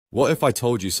What if I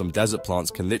told you some desert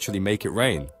plants can literally make it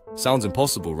rain? Sounds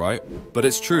impossible, right? But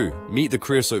it's true. Meet the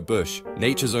creosote bush,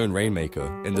 nature's own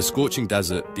rainmaker. In the scorching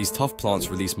desert, these tough plants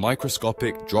release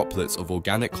microscopic droplets of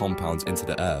organic compounds into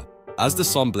the air. As the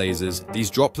sun blazes, these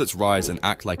droplets rise and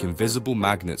act like invisible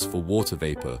magnets for water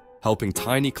vapor, helping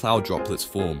tiny cloud droplets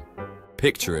form.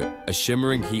 Picture it, a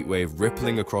shimmering heat wave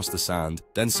rippling across the sand,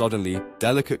 then suddenly,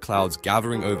 delicate clouds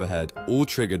gathering overhead, all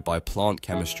triggered by plant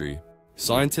chemistry.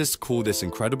 Scientists call this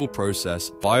incredible process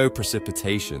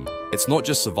bioprecipitation. It's not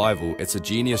just survival, it's a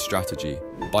genius strategy.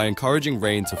 By encouraging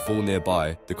rain to fall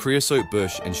nearby, the creosote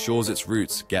bush ensures its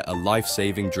roots get a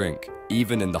life-saving drink,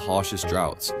 even in the harshest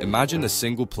droughts. Imagine a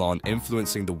single plant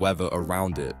influencing the weather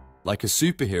around it, like a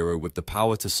superhero with the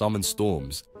power to summon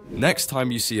storms. Next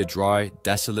time you see a dry,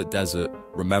 desolate desert,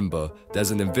 remember,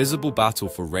 there's an invisible battle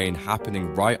for rain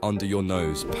happening right under your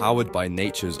nose, powered by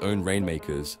nature's own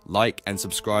rainmakers. Like and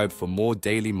subscribe for more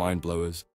daily mind blowers.